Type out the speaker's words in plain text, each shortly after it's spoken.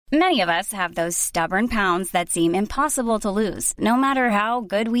Many of us have those stubborn pounds that seem impossible to lose, no matter how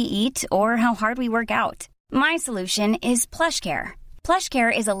good we eat or how hard we work out. My solution is PlushCare.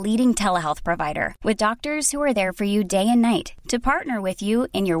 PlushCare is a leading telehealth provider with doctors who are there for you day and night to partner with you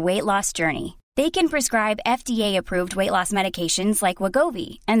in your weight loss journey. They can prescribe FDA-approved weight loss medications like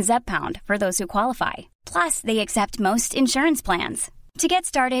Wegovy and Zepbound for those who qualify. Plus, they accept most insurance plans. To get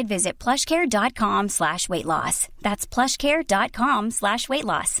started, visit plushcare.com/weightloss. That's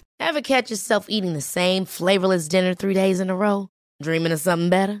plushcare.com/weightloss. Ever catch yourself eating the same flavorless dinner 3 days in a row? Dreaming of something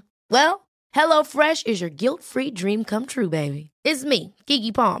better? Well, HelloFresh is your guilt-free dream come true, baby. It's me,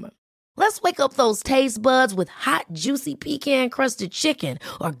 Keke Palmer. Let's wake up those taste buds with hot, juicy pecan-crusted chicken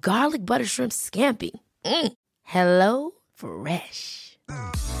or garlic butter shrimp scampi. Hello Fresh.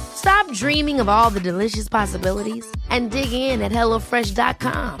 Stop dreaming of all the delicious possibilities and dig in at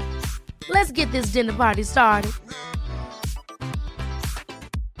HelloFresh.com. Let's get this dinner party started.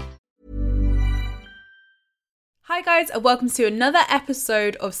 Hi guys, and welcome to another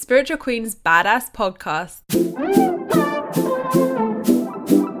episode of Spiritual Queen's Badass Podcast.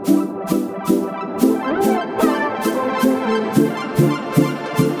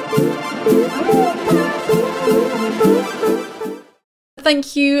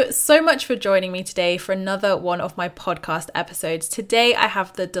 Thank you so much for joining me today for another one of my podcast episodes. Today I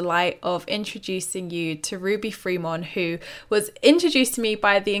have the delight of introducing you to Ruby Fremon, who was introduced to me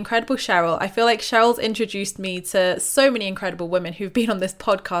by the incredible Cheryl. I feel like Cheryl's introduced me to so many incredible women who've been on this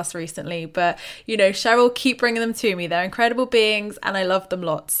podcast recently, but you know, Cheryl, keep bringing them to me. They're incredible beings and I love them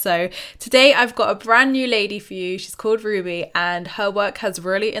lots. So today I've got a brand new lady for you. She's called Ruby, and her work has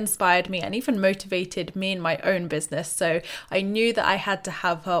really inspired me and even motivated me in my own business. So I knew that I had to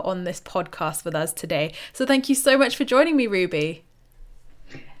have her on this podcast with us today. So thank you so much for joining me, Ruby.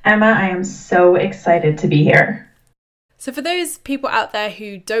 Emma, I am so excited to be here. So for those people out there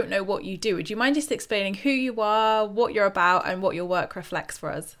who don't know what you do, would you mind just explaining who you are, what you're about, and what your work reflects for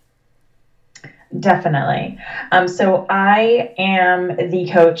us? Definitely. So I am the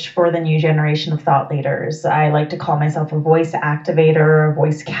coach for the new generation of thought leaders. I like to call myself a voice activator, a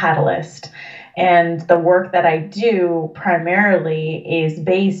voice catalyst. And the work that I do primarily is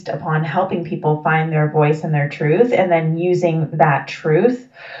based upon helping people find their voice and their truth, and then using that truth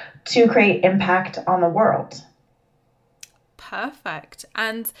to create impact on the world. Perfect.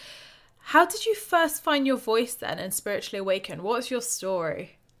 And how did you first find your voice then and spiritually awaken? What's your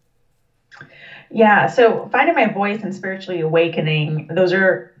story? Yeah, so finding my voice and spiritually awakening, those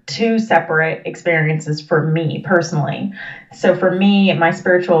are two separate experiences for me personally. So for me, my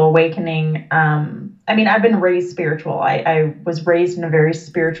spiritual awakening, I've been raised spiritual. I was raised in a very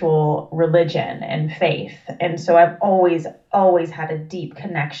spiritual religion and faith. And so I've always had a deep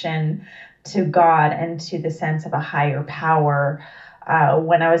connection to God and to the sense of a higher power.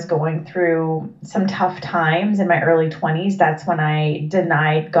 When I was going through some tough times in my early 20s, that's when I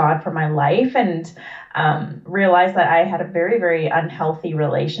denied God for my life and realized that I had a very, very unhealthy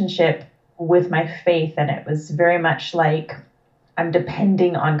relationship with my faith. And it was very much like I'm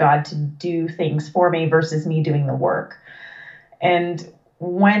depending on God to do things for me versus me doing the work. And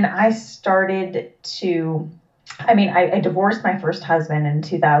when I started to I divorced my first husband in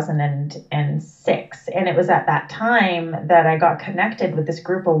 2006. And it was at that time that I got connected with this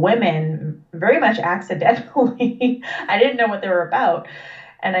group of women very much accidentally. I didn't know what they were about.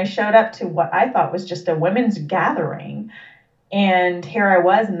 And I showed up to what I thought was just a women's gathering. And here I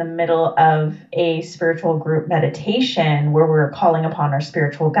was in the middle of a spiritual group meditation where we were calling upon our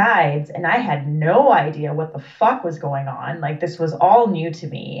spiritual guides. And I had no idea what the fuck was going on. Like, this was all new to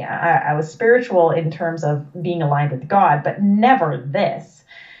me. I was spiritual in terms of being aligned with God, but never this.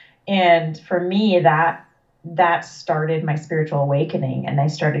 And for me, that started my spiritual awakening, and I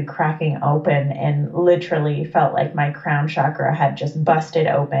started cracking open and literally felt like my crown chakra had just busted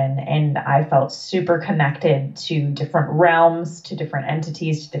open, and I felt super connected to different realms, to different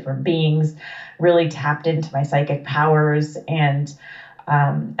entities, to different beings, really tapped into my psychic powers. And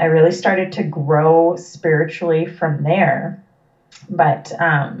I really started to grow spiritually from there. But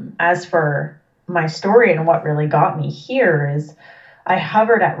as for my story and what really got me here is I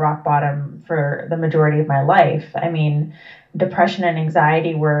hovered at rock bottom for the majority of my life. I mean, depression and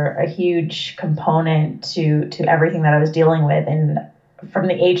anxiety were a huge component to everything that I was dealing with. And from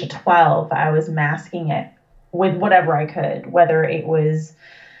the age of 12, I was masking it with whatever I could, whether it was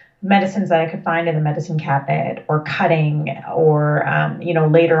medicines that I could find in the medicine cabinet, or cutting, or,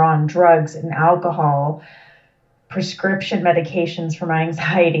 later on drugs and alcohol, prescription medications for my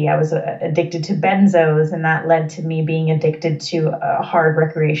anxiety. I was addicted to benzos, and that led to me being addicted to hard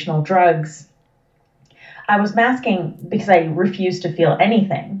recreational drugs. I was masking because I refused to feel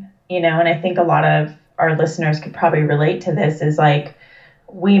anything. and I think a lot of our listeners could probably relate to this, is like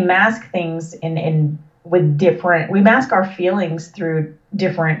we mask things we mask our feelings through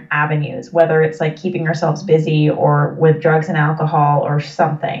different avenues, whether it's like keeping ourselves busy or with drugs and alcohol or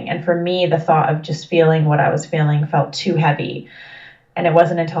something. And for me, the thought of just feeling what I was feeling felt too heavy. And it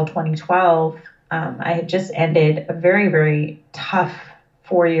wasn't until 2012, I had just ended a very, very tough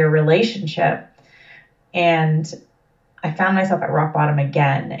 4-year relationship. And I found myself at rock bottom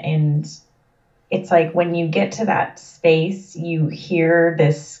again. And it's like when you get to that space, you hear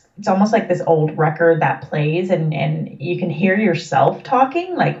this, it's almost like this old record that plays, and you can hear yourself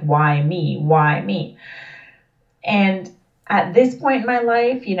talking like, why me? Why me? And at this point in my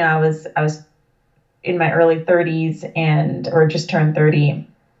life, I was in my early 30s or just turned 30.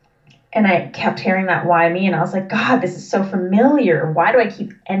 And I kept hearing that why me? And I was like, God, this is so familiar. Why do I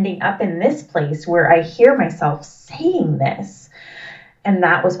keep ending up in this place where I hear myself saying this? And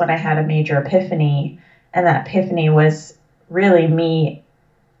that was when I had a major epiphany. And that epiphany was really me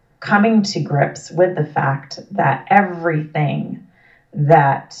coming to grips with the fact that everything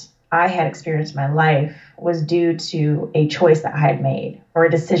that I had experienced in my life was due to a choice that I had made or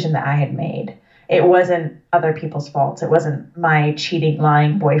a decision that I had made. It wasn't other people's fault. It wasn't my cheating,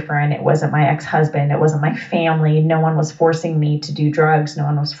 lying boyfriend. It wasn't my ex-husband. It wasn't my family. No one was forcing me to do drugs. No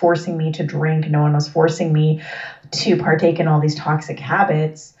one was forcing me to drink. No one was forcing me to partake in all these toxic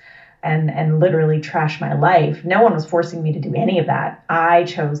habits and literally trash my life. No one was forcing me to do any of that. I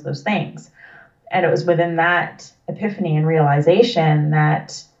chose those things. And it was within that epiphany and realization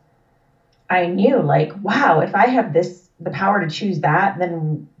that I knew, like, wow, if I have the power to choose that,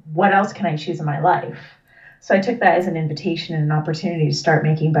 then what else can I choose in my life? So I took that as an invitation and an opportunity to start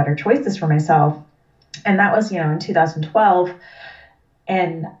making better choices for myself. And that was, in 2012.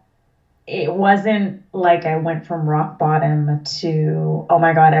 And it wasn't like I went from rock bottom to, oh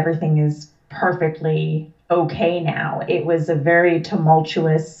my God, everything is perfectly okay now. It was a very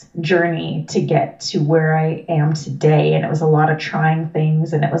tumultuous journey to get to where I am today. And it was a lot of trying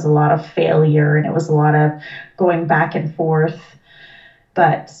things, and it was a lot of failure, and it was a lot of going back and forth.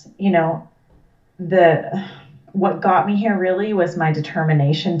 But, what got me here really was my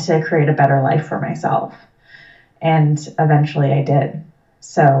determination to create a better life for myself. And eventually I did.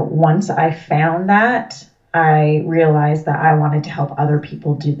 So once I found that, I realized that I wanted to help other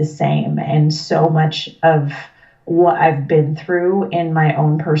people do the same. And so much of what I've been through in my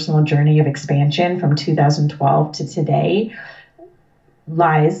own personal journey of expansion from 2012 to today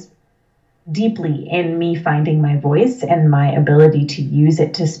lies deeply in me finding my voice and my ability to use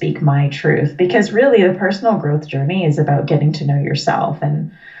it to speak my truth. Because really the personal growth journey is about getting to know yourself.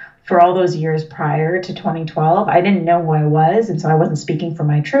 And for all those years prior to 2012, I didn't know who I was. And so I wasn't speaking for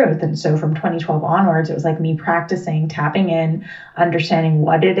my truth. And so from 2012 onwards, it was like me practicing, tapping in, understanding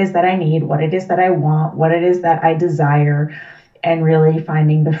what it is that I need, what it is that I want, what it is that I desire, and really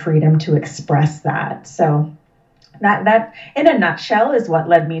finding the freedom to express that. So that in a nutshell is what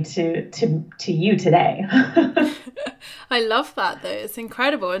led me to you today. I love that though. It's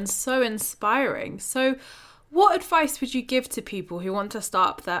incredible and so inspiring. So what advice would you give to people who want to start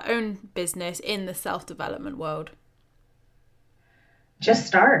up their own business in the self-development world? Just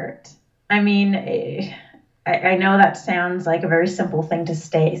start. I mean, I know that sounds like a very simple thing to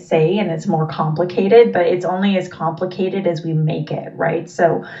say, and it's more complicated, but it's only as complicated as we make it, right?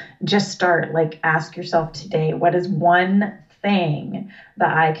 So just start. Like, ask yourself today, what is one thing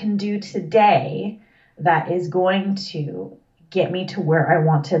that I can do today that is going to get me to where I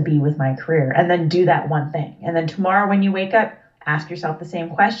want to be with my career? And then do that one thing. And then tomorrow when you wake up, ask yourself the same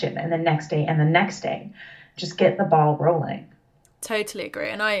question, and the next day and the next day. Just get the ball rolling. Totally agree.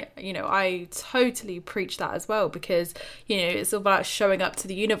 And I totally preach that as well, because, it's all about showing up to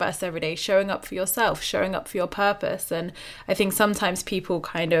the universe every day, showing up for yourself, showing up for your purpose. And I think sometimes people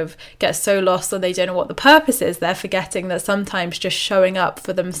kind of get so lost, or they don't know what the purpose is. They're forgetting that sometimes just showing up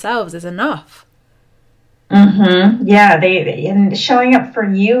for themselves is enough. Mm-hmm. Yeah. And showing up for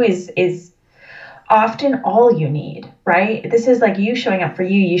you is often all you need, right? This is like you showing up for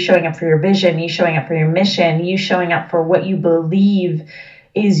you showing up for your vision, you showing up for your mission, you showing up for what you believe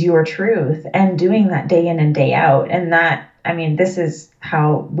is your truth, and doing that day in and day out. And this is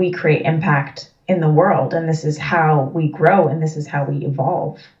how we create impact in the world, and this is how we grow, and this is how we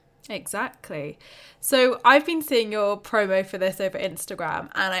evolve. Exactly. So I've been seeing your promo for this over Instagram,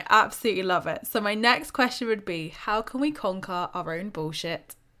 and I absolutely love it. So my next question would be, how can we conquer our own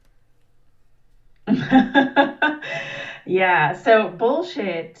bullshit? Yeah, so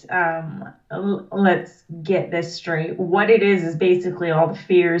bullshit, let's get this straight. What it is basically all the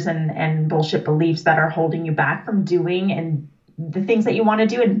fears and bullshit beliefs that are holding you back from doing and the things that you want to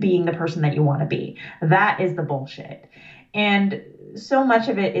do and being the person that you want to be. That is the bullshit. And so much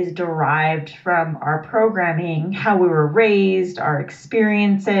of it is derived from our programming, how we were raised, our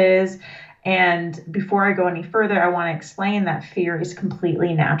experiences. And before I go any further, I want to explain that fear is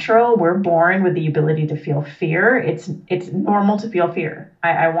completely natural. We're born with the ability to feel fear. It's normal to feel fear.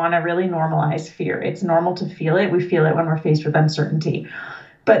 I want to really normalize fear. It's normal to feel it. We feel it when we're faced with uncertainty.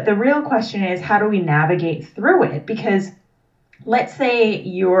 But the real question is, how do we navigate through it? Because let's say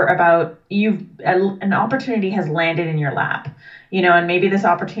an opportunity has landed in your lap, and maybe this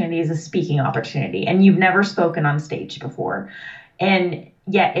opportunity is a speaking opportunity and you've never spoken on stage before. And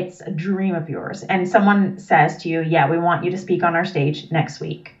yet it's a dream of yours. And someone says to you, yeah, we want you to speak on our stage next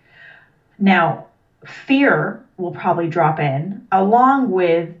week. Now, fear will probably drop in along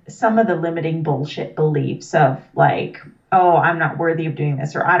with some of the limiting bullshit beliefs of like, oh, I'm not worthy of doing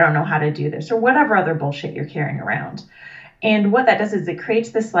this, or I don't know how to do this, or whatever other bullshit you're carrying around. And what that does is it creates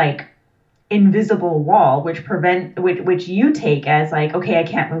this like invisible wall, which you take as like, okay, I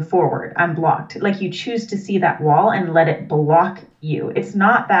can't move forward. I'm blocked. Like you choose to see that wall and let it block you. It's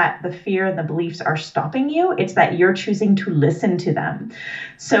not that the fear and the beliefs are stopping you. It's that you're choosing to listen to them.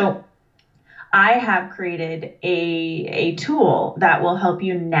 So I have created a tool that will help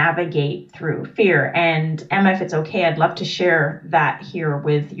you navigate through fear. And Emma, if it's okay, I'd love to share that here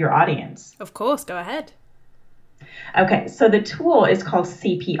with your audience. Of course, go ahead. Okay, so the tool is called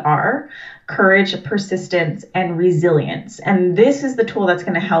CPR, Courage, Persistence, and Resilience. And this is the tool that's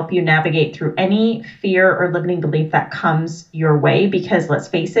going to help you navigate through any fear or limiting belief that comes your way. Because let's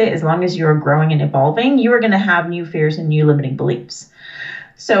face it, as long as you're growing and evolving, you are going to have new fears and new limiting beliefs.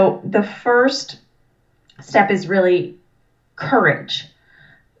 So the first step is really courage,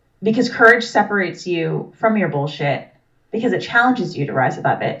 because courage separates you from your bullshit because it challenges you to rise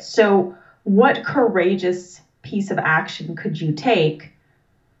above it. So what courageous piece of action could you take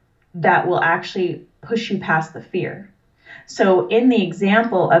that will actually push you past the fear? So in the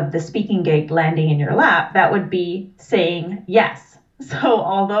example of the speaking gig landing in your lap, that would be saying yes. So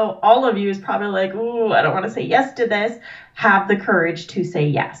although all of you is probably like, ooh, I don't want to say yes to this, have the courage to say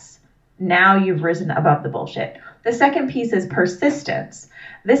yes. Now you've risen above the bullshit. The second piece is persistence.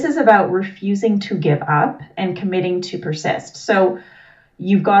 This is about refusing to give up and committing to persist. So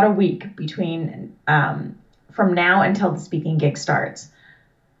you've got a week between from now until the speaking gig starts.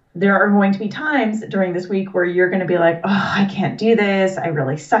 There are going to be times during this week where you're going to be like, oh, I can't do this. I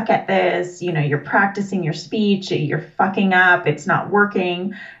really suck at this. You're practicing your speech. You're fucking up. It's not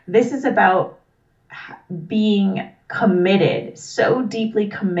working. This is about being committed, so deeply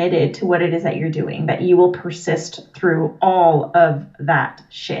committed to what it is that you're doing that you will persist through all of that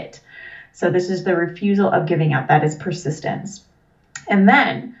shit. So this is the refusal of giving up. That is persistence. And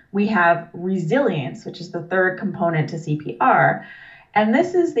then we have resilience, which is the third component to CPR. And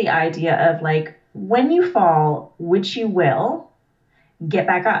this is the idea of like, when you fall, which you will, get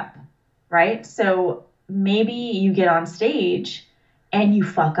back up, right? So maybe you get on stage and you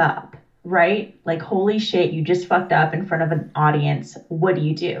fuck up, right? Like, holy shit, you just fucked up in front of an audience. What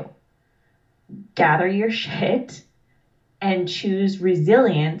do? Gather your shit and choose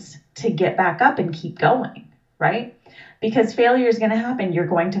resilience to get back up and keep going, right? Because failure is going to happen. You're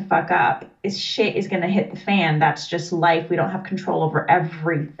going to fuck up. Shit is going to hit the fan. That's just life. We don't have control over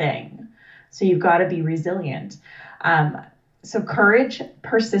everything. So you've got to be resilient. So courage,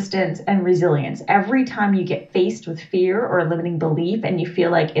 persistence, and resilience. Every time you get faced with fear or a limiting belief and you feel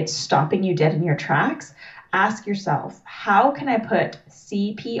like it's stopping you dead in your tracks, ask yourself, how can I put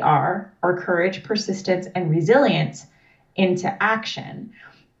CPR, or courage, persistence, and resilience into action?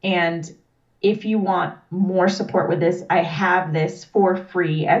 And if you want more support with this, I have this for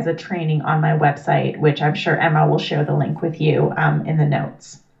free as a training on my website, which I'm sure Emma will share the link with you in the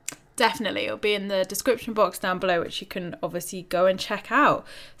notes. Definitely. It'll be in the description box down below, which you can obviously go and check out.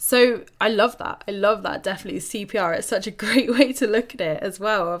 So I love that. Definitely CPR. It's such a great way to look at it as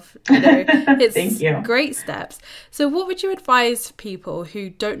well. It's Thank you. Great steps. So what would you advise people who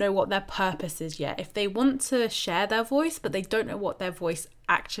don't know what their purpose is yet, if they want to share their voice, but they don't know what their voice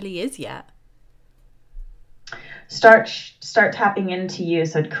actually is yet? Start tapping into you.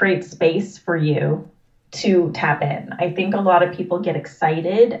 So create space for you to tap in. I think a lot of people get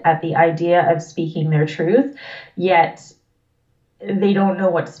excited at the idea of speaking their truth, yet they don't know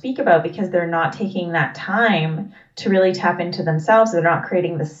what to speak about because they're not taking that time to really tap into themselves. They're not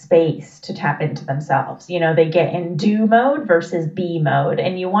creating the space to tap into themselves. They get in do mode versus be mode,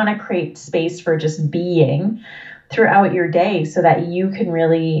 and you want to create space for just being throughout your day so that you can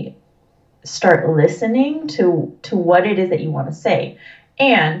really start listening to what it is that you want to say.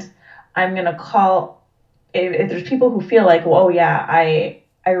 And I'm going to call if there's people who feel like, well, oh yeah,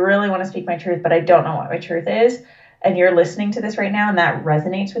 I really want to speak my truth, but I don't know what my truth is, and you're listening to this right now and that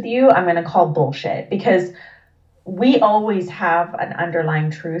resonates with you, I'm going to call bullshit, because we always have an underlying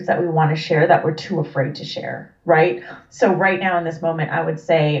truth that we want to share that we're too afraid to share, right? So right now in this moment, I would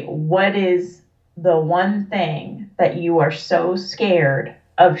say, what is the one thing that you are so scared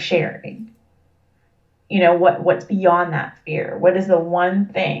of sharing? You know, what's beyond that fear? What is the one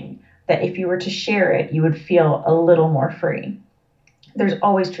thing that if you were to share it, you would feel a little more free? There's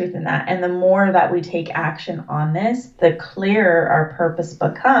always truth in that. And the more that we take action on this, the clearer our purpose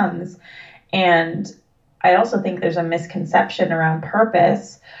becomes. And I also think there's a misconception around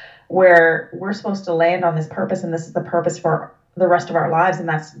purpose where we're supposed to land on this purpose and this is the purpose for the rest of our lives. And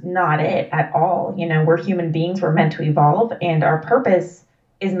that's not it at all. You know, we're human beings. We're meant to evolve, and our purpose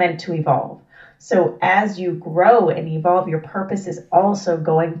is meant to evolve. So as you grow and evolve, your purpose is also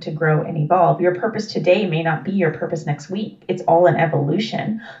going to grow and evolve. Your purpose today may not be your purpose next week. It's all an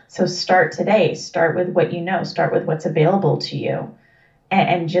evolution. So start today. Start with what you know. Start with what's available to you,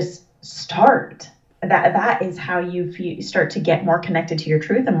 and just start. That is how you start to get more connected to your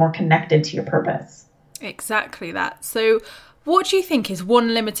truth and more connected to your purpose. Exactly that. So what do you think is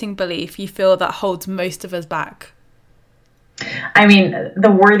one limiting belief you feel that holds most of us back? I mean,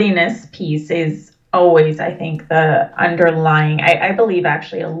 the worthiness piece is always, I think, the underlying. I believe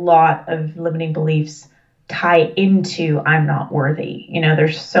actually a lot of limiting beliefs tie into I'm not worthy. You know,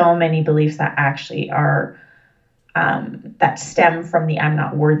 there's so many beliefs that actually are that stem from the I'm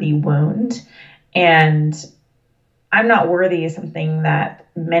not worthy wound. And I'm not worthy is something that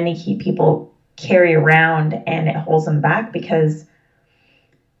many key people carry around, and it holds them back because,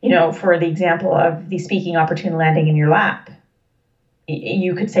 you know, for the example of the speaking opportunity landing in your lap,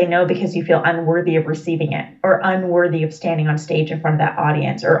 you could say no because you feel unworthy of receiving it, or unworthy of standing on stage in front of that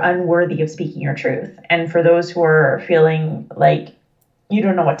audience, or unworthy of speaking your truth. And for those who are feeling like you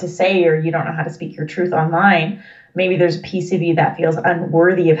don't know what to say, or you don't know how to speak your truth online, maybe there's a piece of you that feels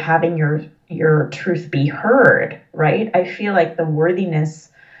unworthy of having your truth be heard, right? I feel like the worthiness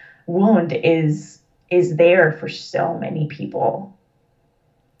wound is there for so many people.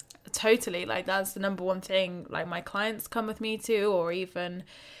 Totally. Like, that's the number one thing, like, my clients come with me to, or even,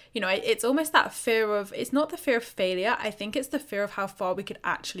 you know, it's almost that fear of, it's not the fear of failure. I think it's the fear of how far we could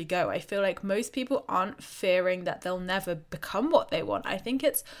actually go. I feel like most people aren't fearing that they'll never become what they want. I think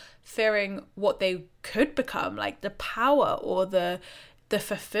it's fearing what they could become, like the power or the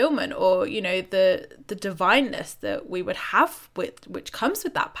fulfillment, or, you know, the divineness that we would have which comes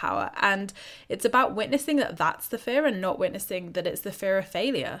with that power. And it's about witnessing that that's the fear, and not witnessing that it's the fear of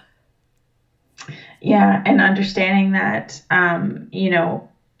failure. Yeah. And understanding that, you know,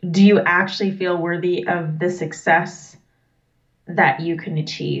 do you actually feel worthy of the success that you can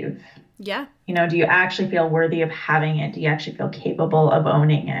achieve? Yeah. You know, do you actually feel worthy of having it? Do you actually feel capable of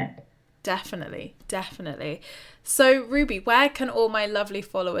owning it? Definitely. Definitely. So, Ruby, where can all my lovely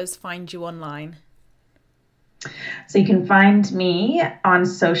followers find you online? So you can find me on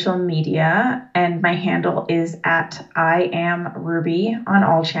social media, and my handle is at @IamRuby on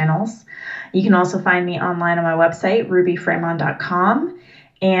all channels. You can also find me online on my website, rubyfremon.com,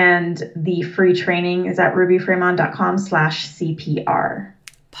 and the free training is at rubyfremon.com/CPR.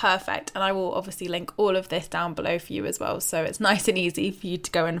 Perfect. And I will obviously link all of this down below for you as well, so it's nice and easy for you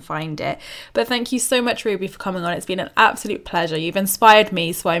to go and find it. But thank you so much, Ruby, for coming on. It's been an absolute pleasure. You've inspired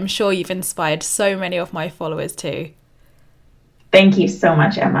me, so I'm sure you've inspired so many of my followers too. Thank you so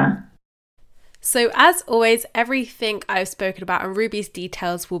much, Emma. So as always, everything I've spoken about and Ruby's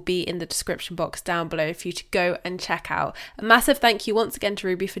details will be in the description box down below for you to go and check out. A massive thank you once again to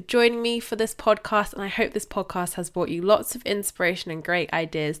Ruby for joining me for this podcast, and I hope this podcast has brought you lots of inspiration and great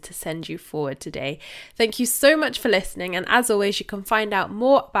ideas to send you forward today. Thank you so much for listening, and as always, you can find out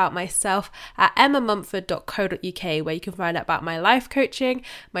more about myself at emmamumford.co.uk, where you can find out about my life coaching,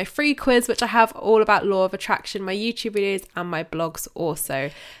 my free quiz, which I have all about law of attraction, my YouTube videos, and my blogs also.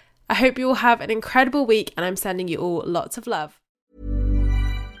 I hope you all have an incredible week, and I'm sending you all lots of love.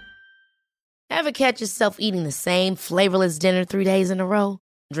 Ever catch yourself eating the same flavorless dinner 3 days in a row?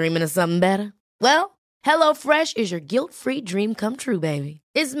 Dreaming of something better? Well, HelloFresh is your guilt-free dream come true, baby.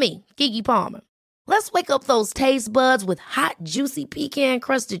 It's me, Keke Palmer. Let's wake up those taste buds with hot, juicy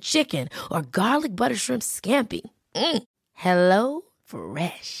pecan-crusted chicken or garlic butter shrimp scampi. Hello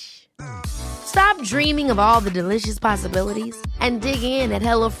Fresh. Stop dreaming of all the delicious possibilities and dig in at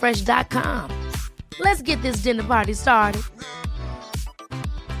HelloFresh.com. Let's get this dinner party started.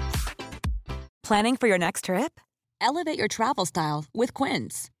 Planning for your next trip? Elevate your travel style with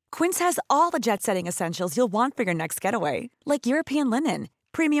Quince. Quince has all the jet-setting essentials you'll want for your next getaway, like European linen,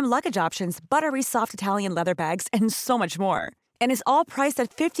 premium luggage options, buttery soft Italian leather bags, and so much more. And is all priced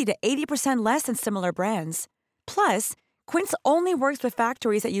at 50 to 80% less than similar brands. Plus, Quince only works with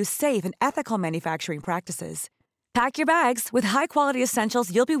factories that use safe and ethical manufacturing practices. Pack your bags with high-quality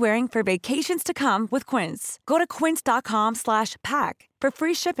essentials you'll be wearing for vacations to come with Quince. Go to quince.com/pack for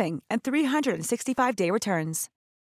free shipping and 365-day returns.